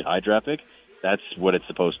relatively high draft pick, that's what it's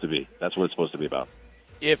supposed to be. That's what it's supposed to be about.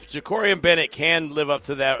 If Jacorian Bennett can live up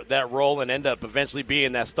to that role and end up eventually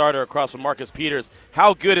being that starter across from Marcus Peters,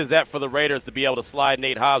 how good is that for the Raiders to be able to slide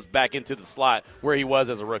Nate Hobbs back into the slot where he was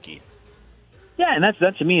as a rookie? Yeah, and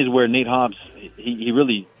that to me is where Nate Hobbs, he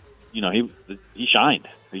really, he shined.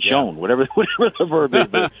 He shone, whatever the verb is,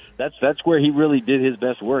 but that's where he really did his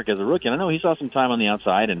best work as a rookie. And I know he saw some time on the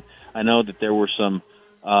outside, and I know that there were some,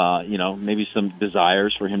 maybe some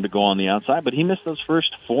desires for him to go on the outside, but he missed those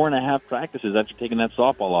first 4.5 practices after taking that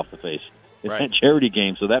softball off the face in that charity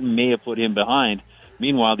game, so that may have put him behind.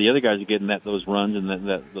 Meanwhile, the other guys are getting those runs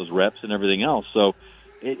and those reps and everything else. So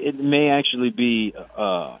it may actually be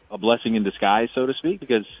a blessing in disguise, so to speak,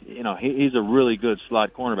 because he's a really good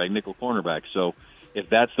slot cornerback, nickel cornerback. So if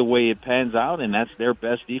that's the way it pans out and that's their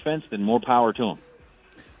best defense, then more power to them.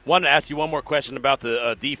 Wanted to ask you one more question about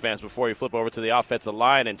the defense before you flip over to the offensive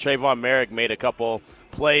line. And Trayvon Merrick made a couple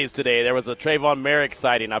plays today. There was a Trayvon Merrick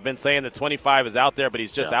sighting. I've been saying that 25 is out there, but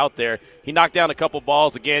he's just out there. He knocked down a couple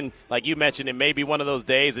balls. Again, like you mentioned, it may be one of those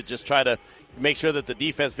days that just try to make sure that the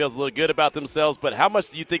defense feels a little good about themselves. But how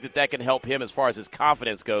much do you think that can help him as far as his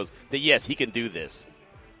confidence goes, that, yes, he can do this?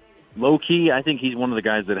 Low-key, I think he's one of the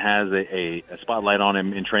guys that has a spotlight on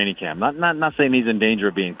him in training camp. Not saying he's in danger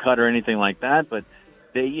of being cut or anything like that, but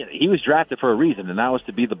he was drafted for a reason, and that was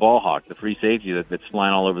to be the ball hawk, the free safety that's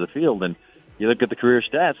flying all over the field. And you look at the career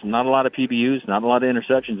stats, not a lot of PBUs, not a lot of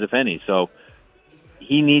interceptions, if any. So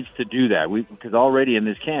he needs to do that. Because already in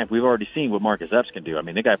this camp, we've already seen what Marcus Epps can do. I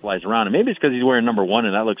mean, the guy flies around, and maybe it's because he's wearing number 1,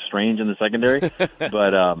 and that looks strange in the secondary. But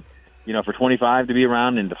for 25 to be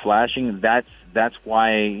around and to flashing, that's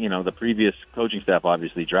why the previous coaching staff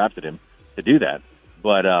obviously drafted him to do that.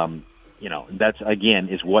 But that's again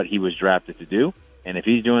is what he was drafted to do. And if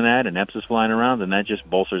he's doing that and Epps is flying around, then that just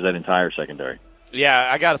bolsters that entire secondary. Yeah,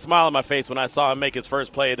 I got a smile on my face when I saw him make his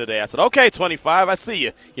first play today. I said, "Okay, 25, I see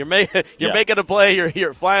you. You're making a play.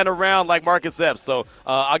 You're flying around like Marcus Epps." So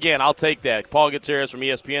again, I'll take that. Paul Gutierrez from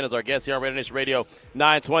ESPN is our guest here on Raider Nation Radio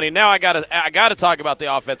 920. Now I gotta talk about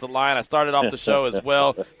the offensive line. I started off the show as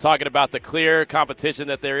well talking about the clear competition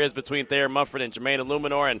that there is between Thayer Munford and Jermaine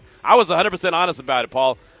Illuminor, and I was 100% honest about it,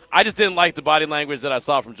 Paul. I just didn't like the body language that I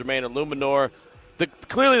saw from Jermaine Illuminor.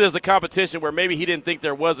 Clearly there's a competition where maybe he didn't think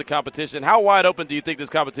there was a competition. How wide open do you think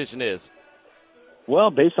this competition is?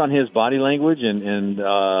 Well, based on his body language and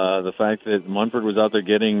the fact that Munford was out there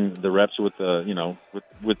getting the reps with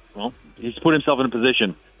he's put himself in a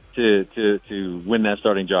position to win that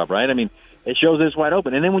starting job, right? I mean, it shows that it's wide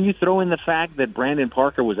open. And then when you throw in the fact that Brandon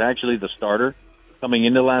Parker was actually the starter coming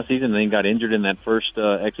into last season and then got injured in that first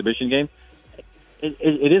exhibition game,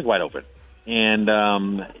 it is wide open.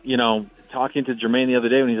 And, talking to Jermaine the other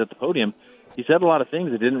day when he was at the podium, he said a lot of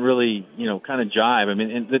things that didn't really, kind of jive. I mean,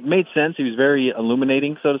 and it made sense. He was very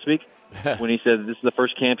illuminating, so to speak, when he said this is the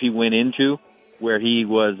first camp he went into where he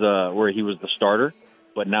was the starter,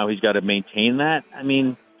 but now he's got to maintain that. I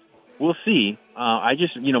mean, we'll see. I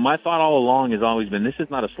just, my thought all along has always been this is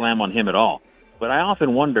not a slam on him at all. But I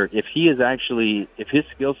often wonder if if his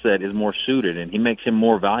skill set is more suited and he makes him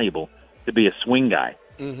more valuable to be a swing guy.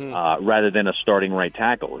 Rather than a starting right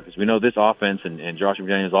tackle. Because we know this offense and Josh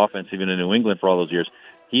McDaniels' offense, even in New England for all those years,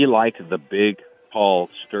 he liked the big, tall,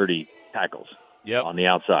 sturdy tackles on the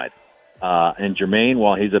outside. And Jermaine,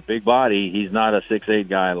 while he's a big body, he's not a 6'8"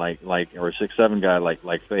 guy or a 6'7" guy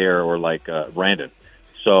like Thayer or like Brandon.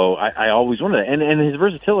 So I always wonder that. And his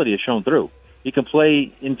versatility has shown through. He can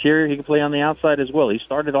play interior, he can play on the outside as well. He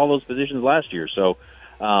started all those positions last year. So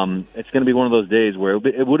it's going to be one of those days where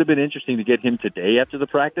it would have been interesting to get him today after the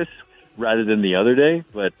practice rather than the other day.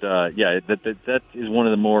 But, that is one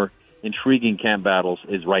of the more intriguing camp battles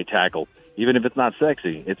is right tackle. Even if it's not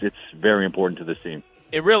sexy, it's very important to this team.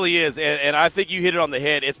 It really is, and I think you hit it on the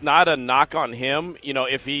head. It's not a knock on him,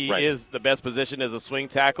 if he is the best position as a swing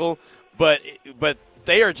tackle, but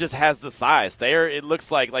Thayer just has the size. Thayer, it looks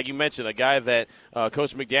like you mentioned, a guy that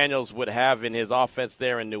Coach McDaniels would have in his offense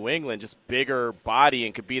there in New England, just bigger body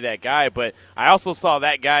and could be that guy. But I also saw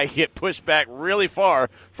that guy get pushed back really far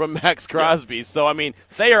from Max Crosby. Yeah. So, I mean,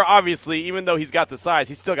 Thayer, obviously, even though he's got the size,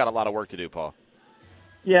 he's still got a lot of work to do, Paul.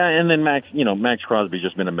 Yeah, and then Max Crosby's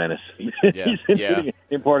just been a menace. He's been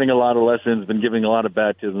imparting a lot of lessons, been giving a lot of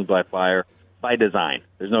baptisms by fire, by design.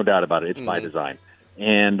 There's no doubt about it. It's by design.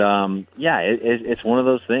 And it's one of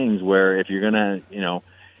those things where if you're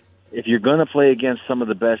gonna play against some of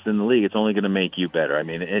the best in the league, it's only gonna make you better. I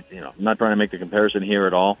mean, I'm not trying to make the comparison here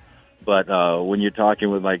at all, but when you're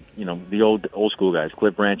talking with the old school guys,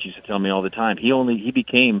 Cliff Branch used to tell me all the time, he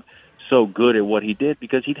became so good at what he did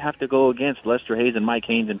because he'd have to go against Lester Hayes and Mike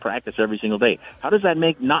Haynes in practice every single day. How does that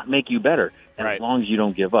not make you better? As long as you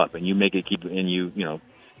don't give up and you make it keep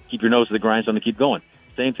your nose to the grindstone and keep going.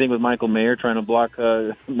 Same thing with Michael Mayer trying to block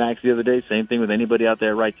Max the other day. Same thing with anybody out there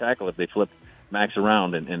at right tackle if they flip Max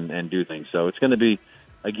around and do things. So it's going to be,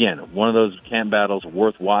 again, one of those camp battles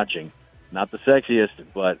worth watching. Not the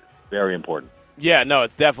sexiest, but very important. Yeah, no,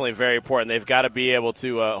 it's definitely very important. They've got to be able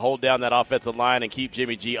to hold down that offensive line and keep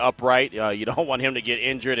Jimmy G upright. You don't want him to get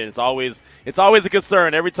injured, and it's always a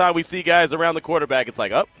concern. Every time we see guys around the quarterback, it's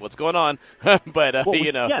like, what's going on? But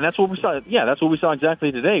yeah, that's what we saw. Yeah, that's what we saw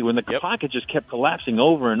exactly today when the pocket just kept collapsing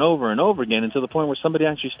over and over and over again until the point where somebody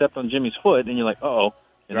actually stepped on Jimmy's foot, and you're like, uh-oh,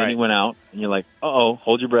 and then he went out, and you're like, uh-oh,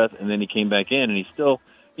 hold your breath, and then he came back in, and he's still,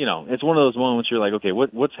 it's one of those moments you're like, okay,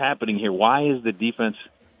 what's happening here? Why is the defense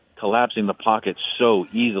collapsing the pocket so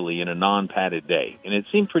easily in a non-padded day? And it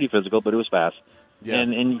seemed pretty physical, but it was fast. Yeah.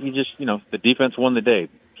 And you just, the defense won the day,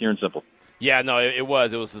 pure and simple. Yeah, no, it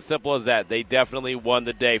was. It was as simple as that. They definitely won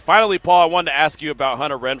the day. Finally, Paul, I wanted to ask you about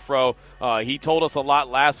Hunter Renfrow. He told us a lot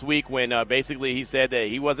last week when basically he said that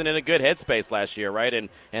he wasn't in a good headspace last year, right? And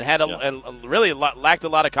had and really lacked a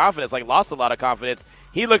lot of confidence, lost a lot of confidence.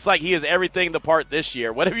 He looks like he is everything the part this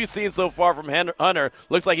year. What have you seen so far from Hunter?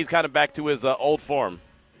 Looks like he's kind of back to his old form.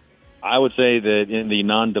 I would say that in the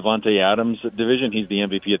non-Devontae Adams division, he's the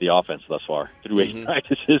MVP of the offense thus far through 8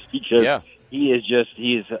 practices because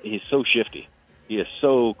he's so shifty. He is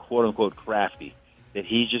so, quote-unquote, crafty that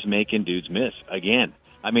he's just making dudes miss again.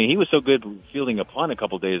 I mean, he was so good fielding a punt a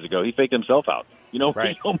couple days ago, he faked himself out. He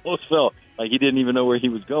almost felt like he didn't even know where he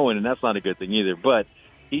was going, and that's not a good thing either. But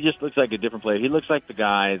he just looks like a different player. He looks like the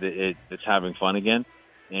guy that's having fun again.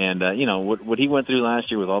 And, what he went through last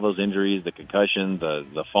year with all those injuries, the concussion,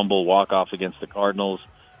 the fumble walk-off against the Cardinals,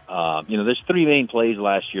 there's 3 main plays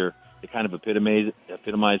last year kind of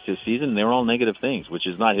epitomized his season. And they were all negative things, which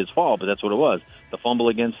is not his fault, but that's what it was. The fumble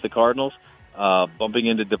against the Cardinals, bumping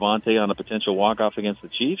into Devontae on a potential walk-off against the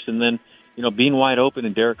Chiefs, and then, being wide open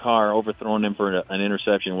and Derek Carr overthrowing him for an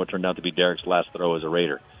interception, what turned out to be Derek's last throw as a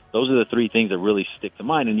Raider. Those are the three things that really stick to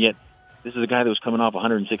mind, and yet this is a guy that was coming off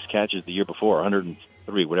 106 catches the year before,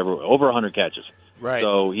 103, whatever, over 100 catches. Right.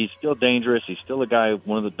 So he's still dangerous. He's still a guy,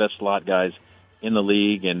 one of the best slot guys in the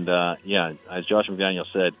league, and as Josh McDaniel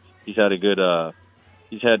said, he's had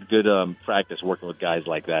good practice working with guys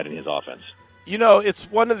like that in his offense. It's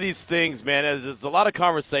one of these things, man. There's a lot of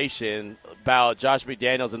conversation about Josh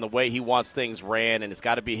McDaniels and the way he wants things ran, and it's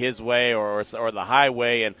got to be his way or the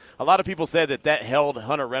highway. And a lot of people said that held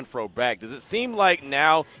Hunter Renfrow back. Does it seem like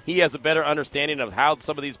now he has a better understanding of how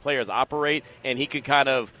some of these players operate, and he can kind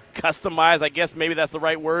of customize, I guess maybe that's the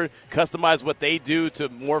right word, customize what they do to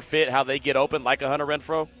more fit how they get open, like a Hunter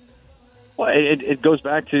Renfrow? Well, it goes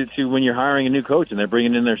back to when you're hiring a new coach and they're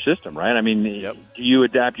bringing in their system, right? I mean, Yep. Do you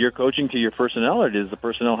adapt your coaching to your personnel, or does the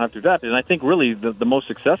personnel have to adapt? And I think really the most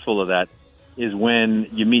successful of that is when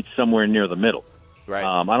you meet somewhere near the middle. Right.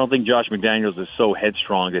 I don't think Josh McDaniels is so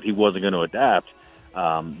headstrong that he wasn't going to adapt.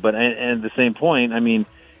 But at the same point, I mean,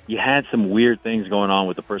 you had some weird things going on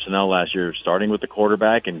with the personnel last year, starting with the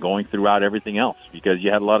quarterback and going throughout everything else, because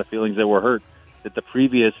you had a lot of feelings that were hurt that the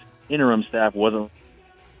previous interim staff wasn't.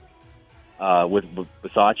 With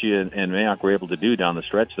Versace and Mayock were able to do down the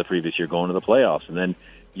stretch the previous year going to the playoffs. And then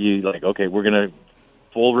you okay, we're going to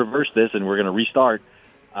full reverse this and we're going to restart.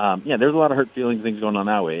 There's a lot of hurt feelings, things going on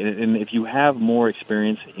that way. And if you have more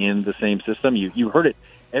experience in the same system, you heard it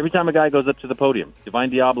every time a guy goes up to the podium. Divine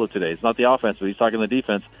Diablo today, it's not the offense, but he's talking the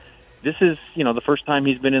defense. This is, the first time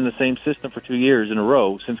he's been in the same system for 2 years in a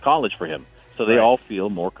row since college for him. So they all feel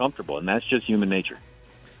more comfortable, and that's just human nature.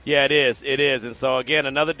 Yeah, it is. It is. And so, again,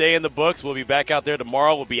 another day in the books. We'll be back out there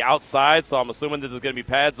tomorrow. We'll be outside, so I'm assuming that there's going to be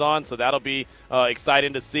pads on, so that'll be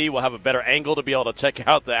exciting to see. We'll have a better angle to be able to check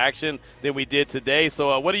out the action than we did today.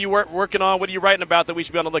 So what are you working on? What are you writing about that we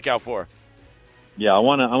should be on the lookout for? Yeah, I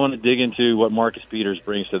want to dig into what Marcus Peters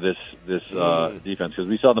brings to this defense, because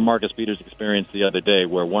we saw the Marcus Peters experience the other day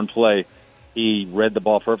where one play he read the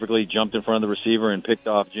ball perfectly, jumped in front of the receiver, and picked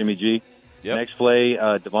off Jimmy G. Yep. Next play,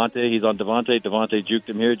 Devontae, he's on Devontae. Devontae juked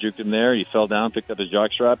him here, juked him there. He fell down, picked up his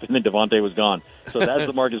jockstrap, and then Devontae was gone. So that's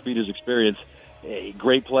the Marcus Peters experience. A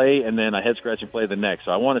great play, and then a head-scratching play the next.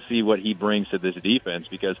 So I want to see what he brings to this defense,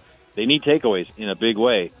 because they need takeaways in a big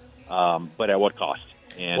way, but at what cost?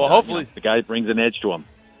 And well, hopefully the guy brings an edge to him.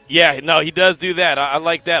 Yeah, no, he does do that. I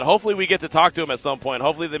like that. Hopefully we get to talk to him at some point.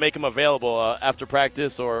 Hopefully they make him available after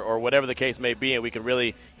practice or whatever the case may be, and we can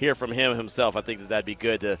really hear from him himself. I think that'd be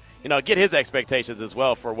good to, get his expectations as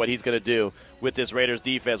well for what he's going to do with this Raiders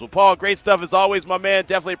defense. Well, Paul, great stuff as always, my man.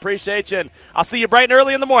 Definitely appreciate you, and I'll see you bright and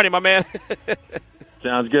early in the morning, my man.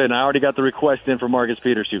 Sounds good. And I already got the request in for Marcus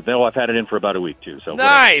Peters, too. No, I've had it in for about a week, too. So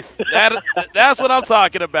nice. That's what I'm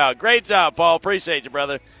talking about. Great job, Paul. Appreciate you,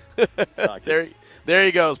 brother. There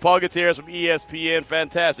he goes, Paul Gutierrez from ESPN.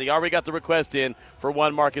 Fantastic. Already got the request in for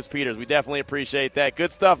one Marcus Peters. We definitely appreciate that.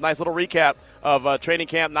 Good stuff. Nice little recap of training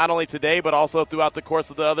camp, not only today, but also throughout the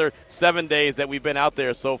course of the other 7 days that we've been out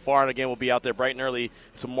there so far. And, again, we'll be out there bright and early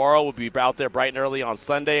tomorrow. We'll be out there bright and early on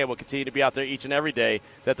Sunday, and we'll continue to be out there each and every day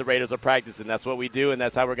that the Raiders are practicing. That's what we do, and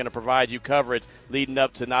that's how we're going to provide you coverage leading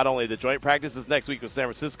up to not only the joint practices next week with San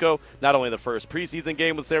Francisco, not only the first preseason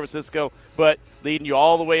game with San Francisco, but leading you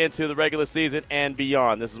all the way into the regular season and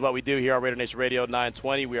beyond. This is what we do here on Raider Nation Radio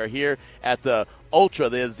 920. We are here at the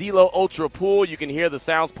Zillow Ultra Pool. You can hear the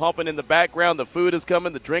sounds pumping in the background. The food is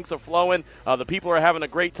coming. The drinks are flowing. The people are having a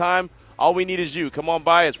great time. All we need is you. Come on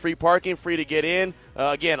by. It's free parking, free to get in.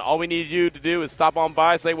 Again, all we need you to do is stop on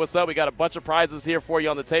by, say what's up. We got a bunch of prizes here for you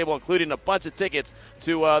on the table, including a bunch of tickets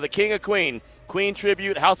to the King of Queen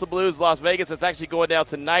Tribute, House of Blues, Las Vegas. It's actually going down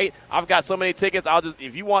tonight. I've got so many tickets.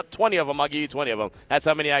 If you want 20 of them, I'll give you 20 of them. That's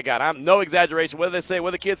how many I got. I'm no exaggeration. What do they say? What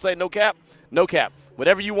do the kids say? No cap? No cap.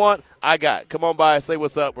 Whatever you want, I got. Come on by, say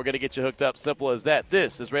what's up. We're going to get you hooked up. Simple as that.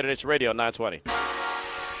 This is Raider Nation Radio 920.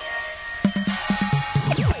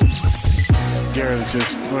 Garrett is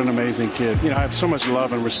just what an amazing kid. I have so much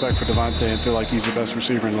love and respect for Devontae and feel like he's the best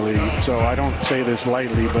receiver in the league. So I don't say this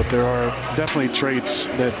lightly, but there are definitely traits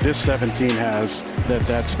that this 17 has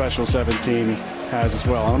that special 17 has as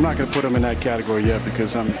well. And I'm not going to put him in that category yet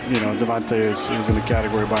because Devontae is in a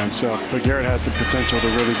category by himself. But Garrett has the potential to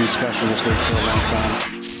really be special in this league for a long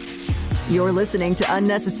time. You're listening to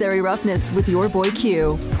Unnecessary Roughness with your boy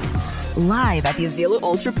Q. Live at the Zillow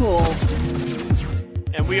Ultra Pool.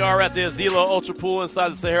 And we are at the Zillow Ultra Pool inside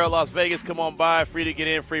the Sahara, Las Vegas. Come on by. Free to get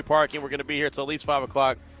in, free parking. We're going to be here till at least 5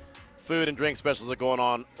 o'clock. food and drink specials are going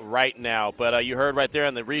on right now. But you heard right there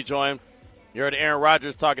in the rejoin, you heard Aaron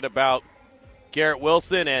Rodgers talking about Garrett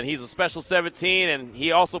Wilson, and he's a special 17, and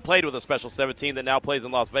he also played with a special 17 that now plays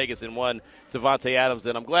in Las Vegas and won Davante Adams.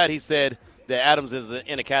 And I'm glad he said that Adams is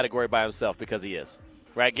in a category by himself, because he is.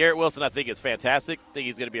 Right, Garrett Wilson, I think, is fantastic. I think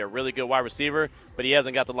he's going to be a really good wide receiver, but he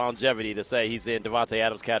hasn't got the longevity to say he's in Davante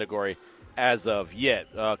Adams' category as of yet.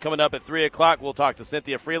 Coming up at 3 o'clock, we'll talk to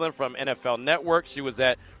Cynthia Freeland from NFL Network. She was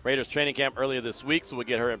at Raiders training camp earlier this week, so we'll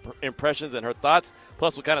get her impressions and her thoughts.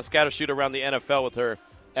 Plus, we'll kind of scatter shoot around the NFL with her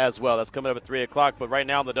as well. That's coming up at 3 o'clock. But right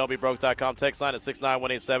now, on the don'tbebroke.com text line at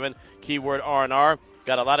 69187, keyword R&R.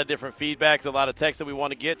 Got a lot of different feedbacks, a lot of texts that we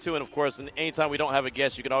want to get to. And, of course, anytime we don't have a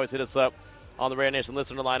guest, you can always hit us up on the Raider Nation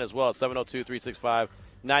listener line as well at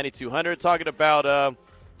 702-365-9200. Talking about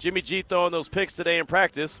Jimmy G throwing those picks today in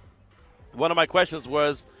practice. One of my questions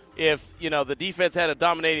was, if, the defense had a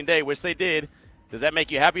dominating day, which they did, does that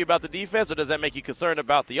make you happy about the defense, or does that make you concerned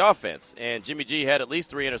about the offense? And Jimmy G had at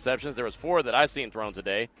least 3 interceptions. There was 4 that I seen thrown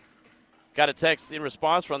today. Got a text in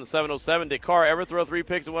response from the 707. Did Carr ever throw 3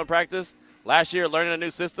 picks in one practice? Last year, learning a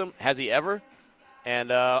new system, has he ever?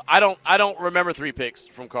 And I don't remember 3 picks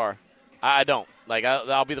from Carr. I don't.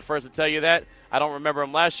 I'll be the first to tell you that. I don't remember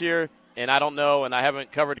him last year, and I don't know, and I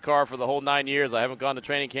haven't covered Carr for the whole 9 years. I haven't gone to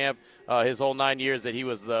training camp his whole 9 years that he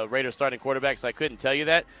was the Raiders starting quarterback, so I couldn't tell you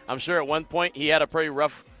that. I'm sure at one point he had a pretty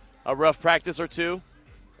rough practice or two.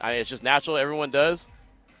 It's just natural. Everyone does.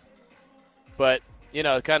 But,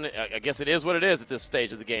 I guess it is what it is at this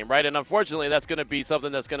stage of the game, right? And unfortunately, that's going to be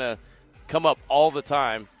something that's going to come up all the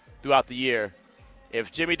time throughout the year.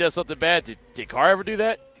 If Jimmy does something bad, did Carr ever do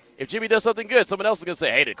that? If Jimmy does something good, someone else is going to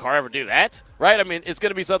say, hey, did Carr ever do that? Right? I mean, it's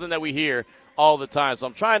going to be something that we hear all the time. So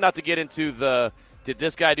I'm trying not to get into did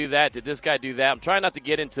this guy do that? Did this guy do that? I'm trying not to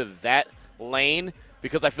get into that lane,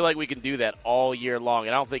 because I feel like we can do that all year long.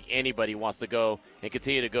 And I don't think anybody wants to go and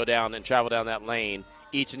continue to go down and travel down that lane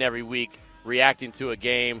each and every week, reacting to a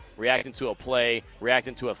game, reacting to a play,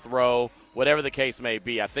 reacting to a throw, whatever the case may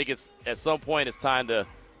be. I think at some point it's time to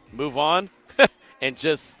move on and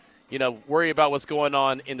just – worry about what's going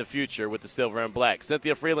on in the future with the silver and black.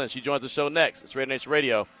 Cynthia Freeland, she joins the show next. It's Raider Nation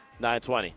Radio 920.